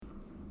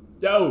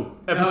Yo,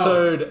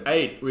 episode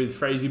 8 with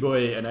Frazee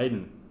Boy and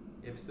Aiden.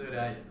 Episode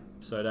 8.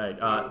 Episode 8.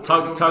 What are we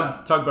talking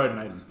about? Tugboat and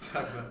Aiden.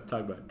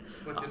 Tugboat.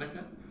 What's your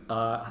nickname?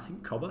 I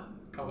think Cobber.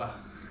 Cobber.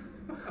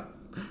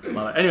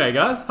 Well, anyway,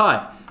 guys,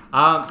 hi.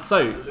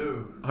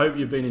 Hello. Hope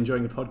you've been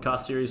enjoying the podcast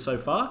series so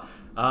far.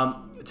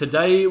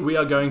 Today we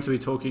are going to be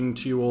talking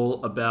to you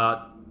all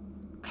about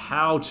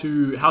how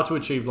to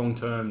achieve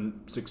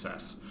long-term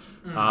success,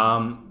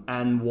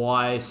 and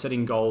why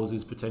setting goals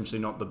is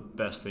potentially not the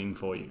best thing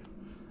for you.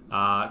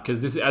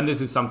 Because this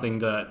is something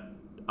that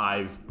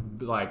I've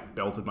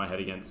belted my head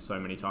against so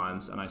many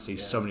times, and I see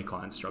so many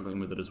clients struggling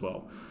with it as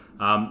well.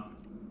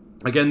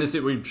 Again,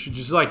 we should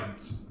just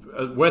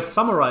we're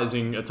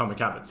summarizing Atomic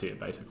Habits here,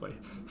 basically.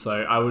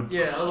 So I would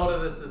a lot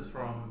of this is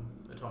from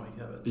Atomic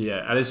Habits.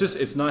 Yeah, and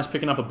it's nice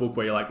picking up a book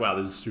where you're like, wow,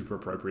 this is super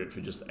appropriate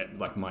for just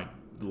my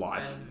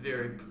life. And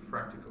very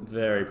practical.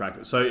 Very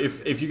practical. So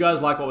if you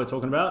guys like what we're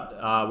talking about,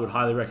 I would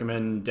highly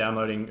recommend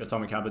downloading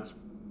Atomic Habits,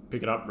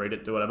 pick it up, read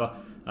it, do whatever.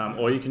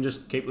 Or you can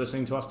just keep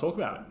listening to us talk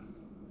about it.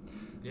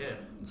 Yeah.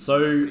 So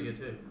that's pretty good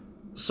too.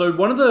 So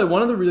one of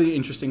the really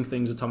interesting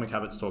things Atomic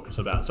Habits talks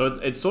about. So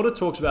it sort of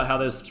talks about how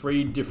there's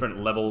 3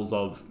 different levels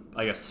of,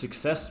 I guess,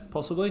 success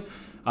possibly.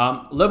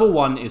 Level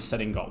 1 is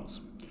setting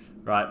goals,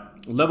 right?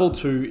 Level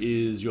 2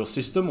 is your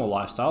system or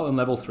lifestyle, and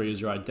level 3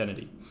 is your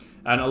identity.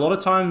 And a lot of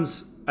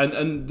times,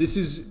 and this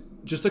is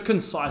just a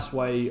concise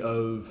way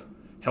of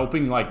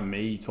helping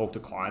me talk to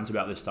clients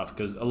about this stuff,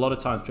 because a lot of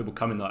times people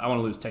come in I want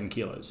to lose 10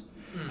 kilos.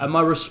 And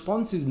my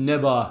response is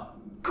never,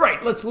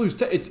 great, let's lose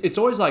 10. It's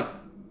always like,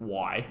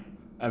 why?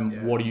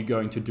 And what are you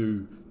going to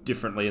do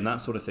differently and that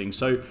sort of thing.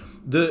 So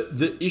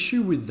the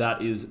issue with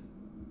that is,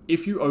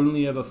 if you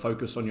only ever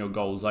focus on your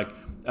goals,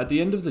 at the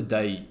end of the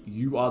day,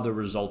 you are the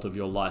result of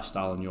your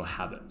lifestyle and your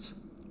habits,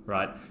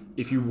 right?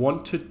 If you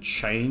want to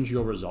change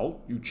your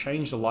result, you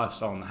change the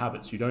lifestyle and the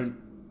habits. You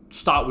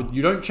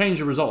don't change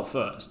the result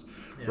first,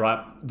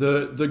 right?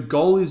 The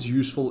goal is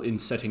useful in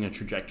setting a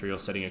trajectory or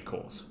setting a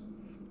course,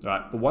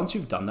 right? But once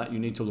you've done that, you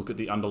need to look at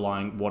the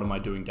underlying, what am I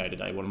doing day to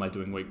day? What am I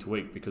doing week to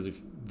week? Because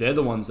if they're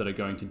the ones that are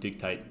going to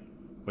dictate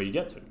where you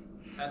get to.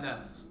 And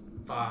that's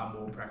far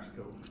more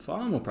practical.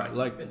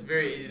 It's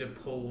very easy to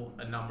pull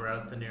a number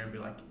out of thin air and be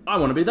like, I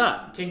want to be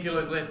that. 10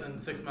 kilos less in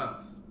 6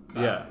 months.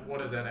 But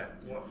what is that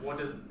at? What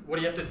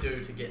do you have to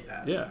do to get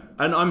that? Yeah.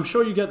 And I'm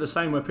sure you get the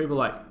same where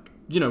people are like,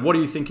 what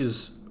do you think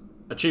is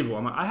achievable?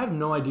 I'm like, I have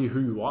no idea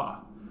who you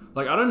are.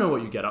 I don't know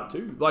what you get up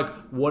to.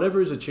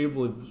 Whatever is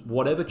achievable,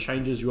 whatever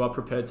changes you are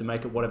prepared to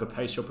make at whatever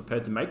pace you're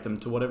prepared to make them,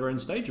 to whatever end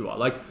stage you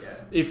are.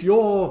 If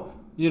you're,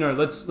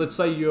 let's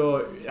say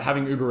you're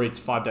having Uber Eats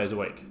 5 days a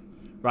week,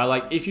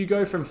 right? If you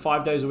go from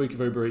 5 days a week of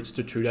Uber Eats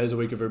to 2 days a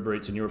week of Uber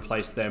Eats and you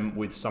replace them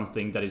with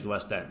something that is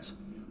less dense,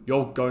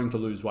 you're going to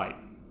lose weight,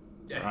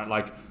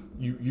 right?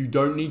 You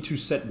don't need to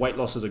set weight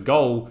loss as a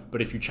goal,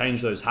 but if you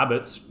change those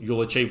habits,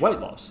 you'll achieve weight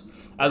loss.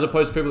 As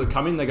opposed to people that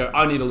come in, they go,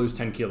 I need to lose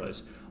 10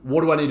 kilos.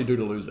 What do I need to do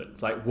to lose it?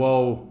 It's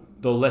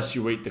the less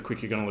you eat, the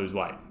quicker you're going to lose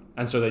weight.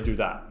 And so they do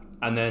that.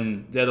 And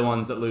then they're the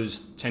ones that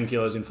lose 10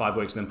 kilos in 5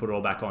 weeks and then put it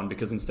all back on,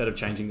 because instead of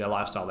changing their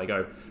lifestyle, they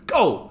go,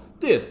 goal,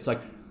 this. It's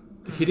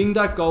hitting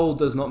that goal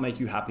does not make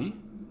you happy.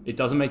 It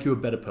doesn't make you a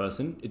better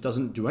person. It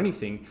doesn't do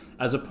anything,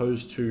 as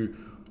opposed to,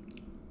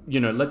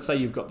 let's say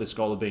you've got this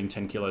goal of being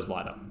 10 kilos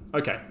lighter.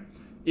 Okay.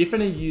 If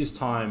in a year's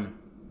time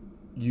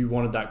you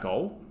wanted that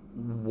goal,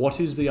 what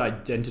is the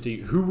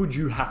identity? Who would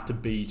you have to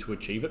be to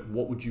achieve it?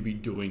 What would you be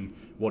doing?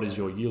 What does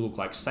your year look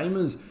like? Same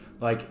as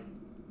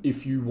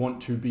if you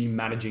want to be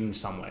managing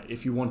somewhere,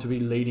 if you want to be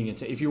leading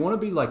it, if you want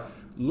to be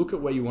look at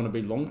where you want to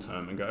be long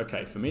term and go,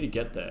 okay, for me to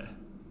get there,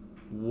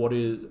 what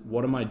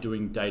am I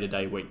doing day to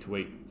day, week to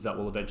week that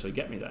will eventually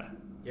get me there?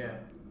 Yeah.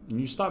 And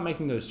you start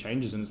making those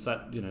changes, and it's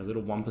that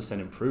little 1%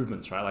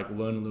 improvements, right?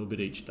 Learn a little bit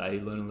each day,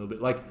 learn a little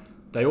bit,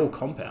 they all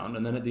compound,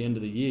 and then at the end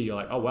of the year, you're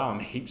like, oh wow, I'm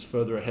heaps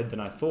further ahead than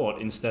I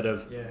thought, instead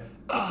of,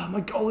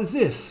 my goal is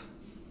this.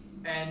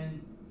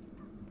 And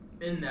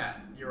in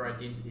that, your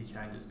identity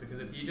changes, because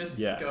if you just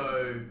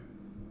go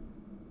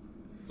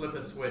flip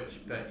a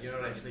switch, but you're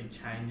not actually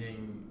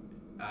changing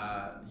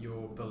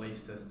your belief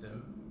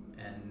system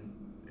and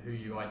who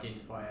you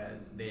identify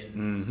as,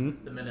 then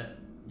the minute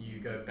you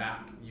go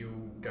back,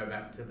 you'll go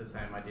back to the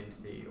same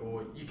identity.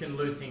 Or you can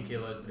lose 10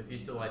 kilos, but if you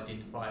still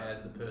identify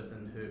as the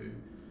person who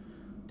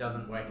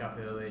doesn't wake up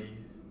early,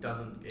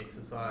 doesn't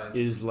exercise,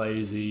 is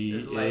lazy.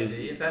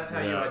 If that's how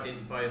you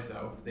identify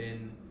yourself,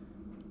 then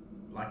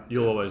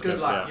you'll always good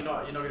luck. You're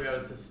not going to be able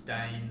to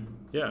sustain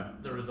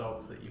the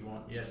results that you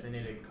want. You actually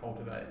need to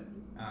cultivate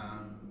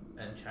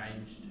and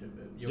change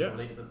your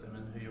belief system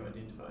and who you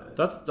identify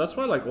as. That's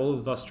why all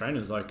of us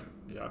trainers I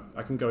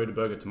can go eat a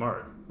burger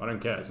tomorrow. I don't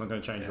care. It's not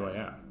going to change who I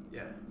am.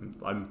 Yeah.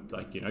 I'm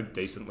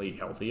decently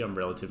healthy. I'm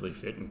relatively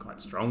fit and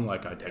quite strong. I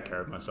take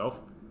care of myself.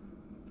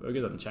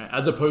 Burger doesn't change.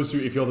 As opposed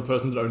to if you're the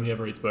person that only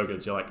ever eats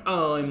burgers, you're like,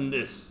 oh, I'm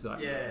this.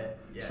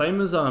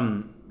 Same as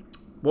the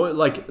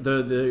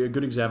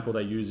good example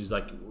they use is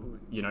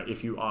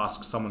if you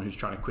ask someone who's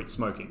trying to quit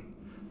smoking,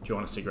 do you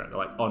want a cigarette? They're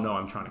like, oh no,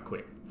 I'm trying to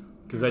quit,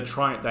 because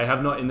they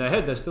have not in their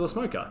head they're still a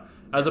smoker.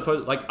 As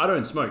opposed, like, I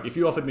don't smoke. If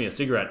you offered me a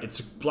cigarette, it's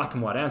a black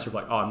and white answer of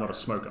like, oh, I'm not a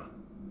smoker.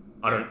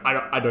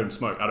 I don't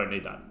smoke. I don't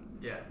need that.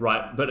 Yeah.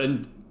 Right. But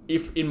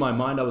if in my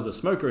mind I was a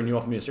smoker and you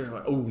offered me a cigarette,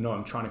 I'm like, oh no,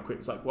 I'm trying to quit.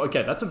 It's like, well,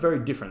 okay, that's a very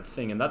different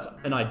thing, and that's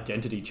an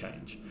identity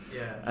change.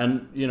 Yeah.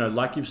 And you know,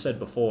 like you've said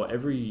before,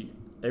 every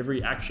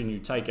action you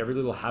take, every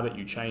little habit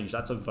you change,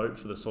 that's a vote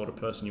for the sort of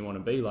person you want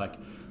to be. Like,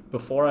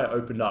 before I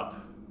opened up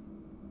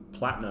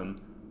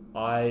Platinum,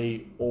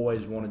 I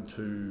always wanted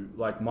to,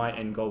 like, my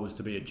end goal was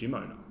to be a gym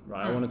owner,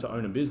 right? I wanted to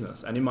own a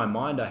business. And in my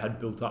mind, I had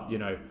built up, you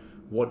know,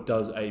 what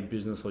does a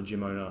business or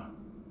gym owner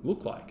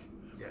look like?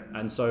 Yeah.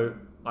 And so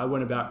I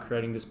went about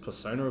creating this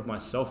persona of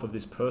myself, of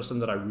this person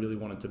that I really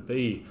wanted to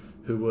be,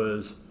 who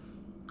was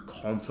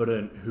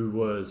confident, who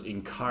was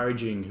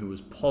encouraging, who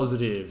was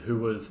positive, who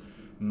was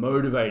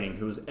motivating,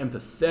 who was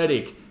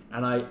empathetic.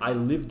 And I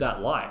lived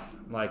that life.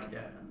 Like,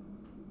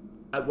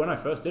 when I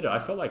first did it, I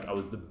felt like I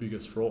was the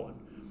biggest fraud.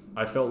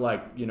 I felt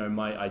like, you know,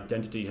 my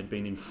identity had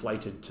been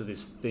inflated to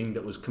this thing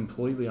that was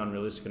completely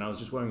unrealistic, and I was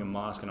just wearing a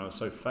mask and I was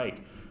so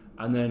fake.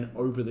 And then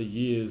over the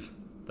years,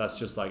 that's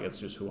just like, it's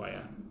just who I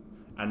am.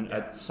 And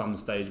at some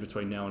stage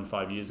between now and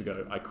 5 years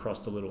ago, I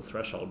crossed a little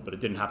threshold, but it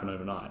didn't happen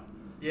overnight.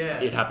 Yeah.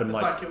 It happened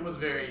it's like it was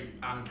very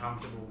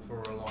uncomfortable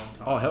for a long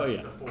time. Oh, hell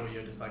yeah. Before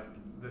you're just like,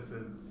 this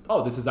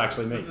is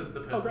actually me. This is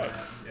the person I am.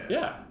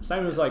 Yeah.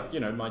 Same as, like, you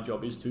know, my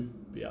job is to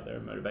be out there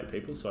and motivate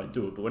people, so I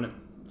do it. But when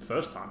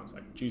first time I was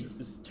like, Jesus,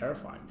 this is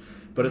terrifying.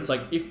 But it's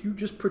like, if you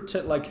just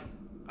pretend, like,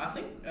 I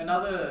think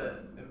another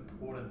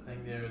important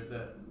thing there is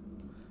that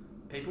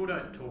people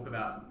don't talk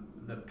about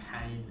the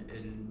pain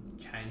in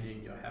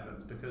changing your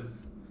habits,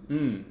 because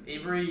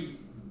every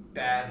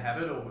bad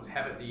habit or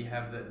habit that you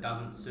have that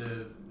doesn't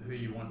serve who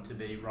you want to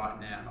be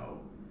right now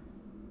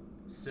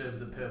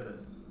serves a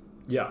purpose.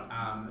 Yeah.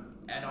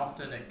 And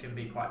often it can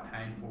be quite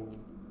painful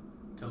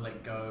to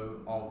let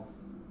go of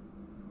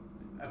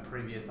a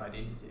previous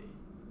identity.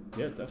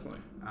 Yeah,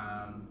 definitely.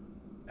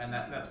 And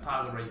that's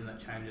part of the reason that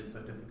change is so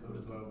difficult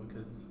as well,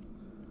 because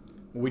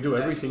we do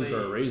everything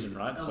for a reason,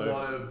 right? A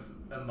lot of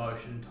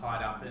emotion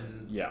tied up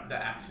in the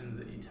actions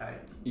that you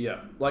take.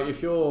 Yeah. Like,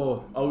 if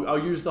you're... I'll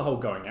use the whole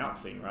going out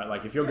thing, right?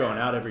 Like, if you're going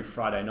out every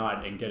Friday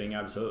night and getting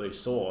absolutely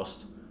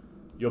sauced,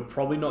 you're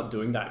probably not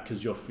doing that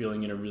because you're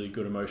feeling in a really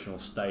good emotional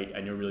state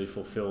and you're really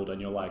fulfilled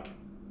and you're like,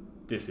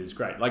 this is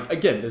great. Like,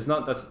 again, there's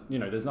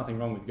nothing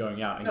wrong with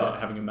going out and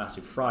having a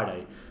massive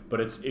Friday,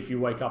 but it's if you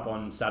wake up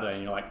on Saturday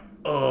and you're like,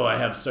 oh, I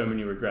have so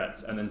many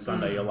regrets, and then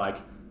Sunday you're like,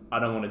 I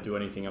don't want to do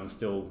anything, I'm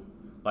still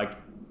like,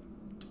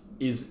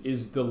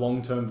 is the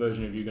long-term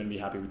version of you going to be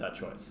happy with that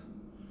choice?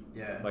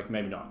 Yeah. Like,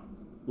 maybe not.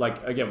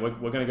 Like, again, we're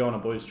going to go on a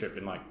boys trip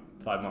in like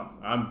 5 months.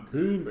 I'm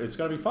keen. It's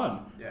going to be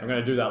fun. Yeah. I'm going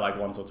to do that like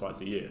once or twice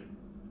a year.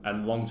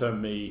 And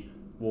long-term me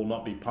will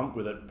not be pumped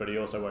with it, but he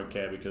also won't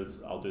care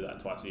because I'll do that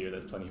twice a year.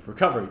 There's plenty of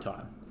recovery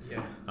time.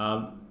 Yeah.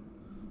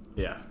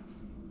 Yeah.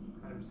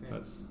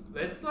 100%.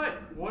 That's like,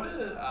 what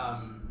are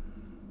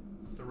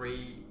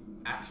 3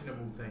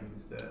 actionable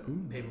things that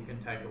people can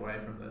take away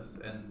from this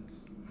and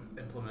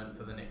implement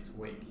for the next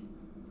week?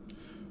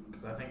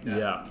 Because I think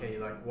that's key.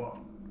 Like, what,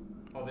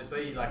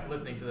 obviously, like,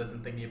 listening to this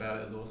and thinking about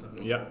it is awesome.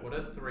 But what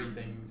are 3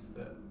 things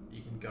that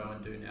you can go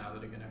and do now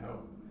that are going to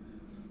help?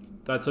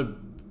 That's a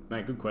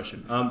good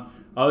question.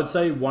 I would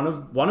say one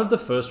of the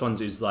first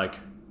ones is like,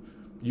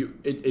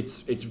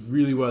 it's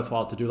really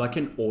worthwhile to do like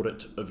an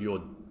audit of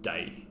your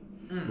day.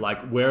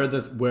 Like, what are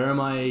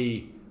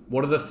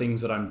the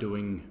things that I'm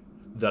doing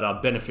that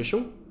are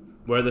beneficial?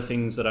 Where are the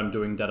things that I'm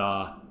doing that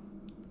are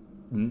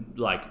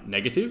like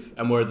negative?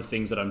 And where are the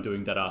things that I'm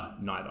doing that are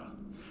neither?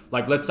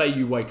 Like, let's say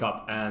you wake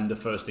up and the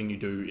first thing you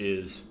do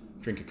is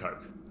drink a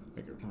Coke.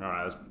 Like, all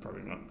right, that's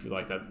probably not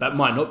like that. That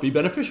might not be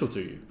beneficial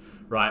to you,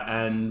 right?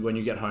 And when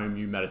you get home,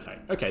 you meditate.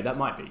 Okay, that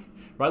might be,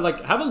 right?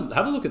 Like, have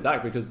a look at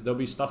that, because there'll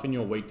be stuff in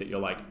your week that you're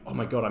like, oh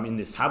my God, I'm in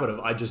this habit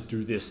of, I just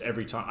do this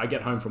every time I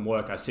get home from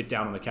work. I sit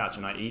down on the couch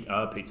and I eat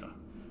pizza.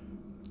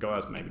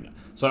 Guys, maybe not.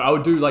 So I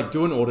would do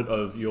an audit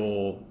of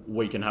your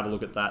week and have a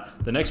look at that.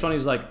 The next one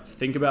is like,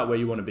 think about where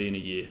you want to be in a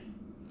year.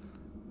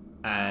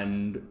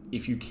 And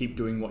if you keep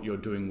doing what you're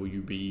doing, will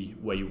you be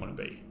where you want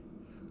to be?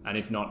 And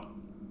if not,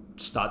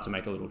 start to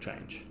make a little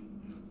change.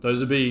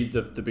 Those would be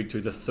the big 2.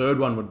 The third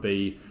one would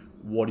be,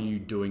 what are you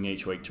doing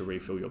each week to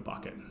refill your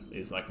bucket?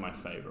 Is like my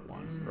favorite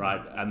one,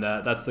 right? And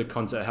that's the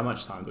concept. How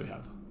much time do we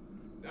have?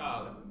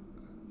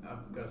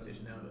 I've got a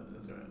session now, but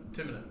that's all right.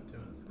 2 minutes.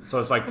 So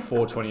it's like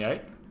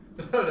 4:28?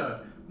 No,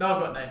 I've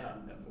got Neha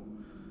at 4.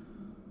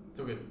 It's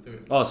all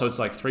good. Oh, so it's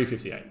like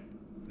 3:58.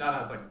 No,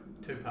 it's like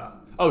 2 past.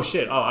 Oh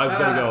shit! Oh, I've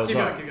got to go as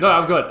well. Keep no,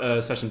 I've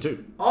got session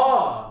 2.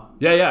 Oh.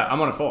 Yeah,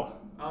 I'm on a 4.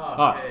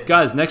 Okay.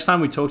 Guys, next time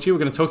we talk to you, we're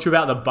going to talk to you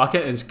about the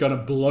bucket, and it's going to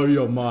blow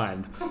your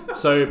mind.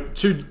 So,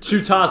 two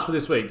tasks for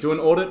this week. Do an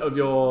audit of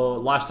your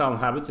lifestyle and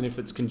habits, and if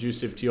it's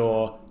conducive to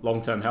your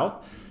long-term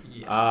health.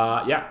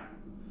 Yeah.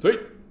 Sweet.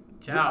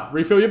 Ciao.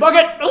 Refill your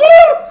bucket.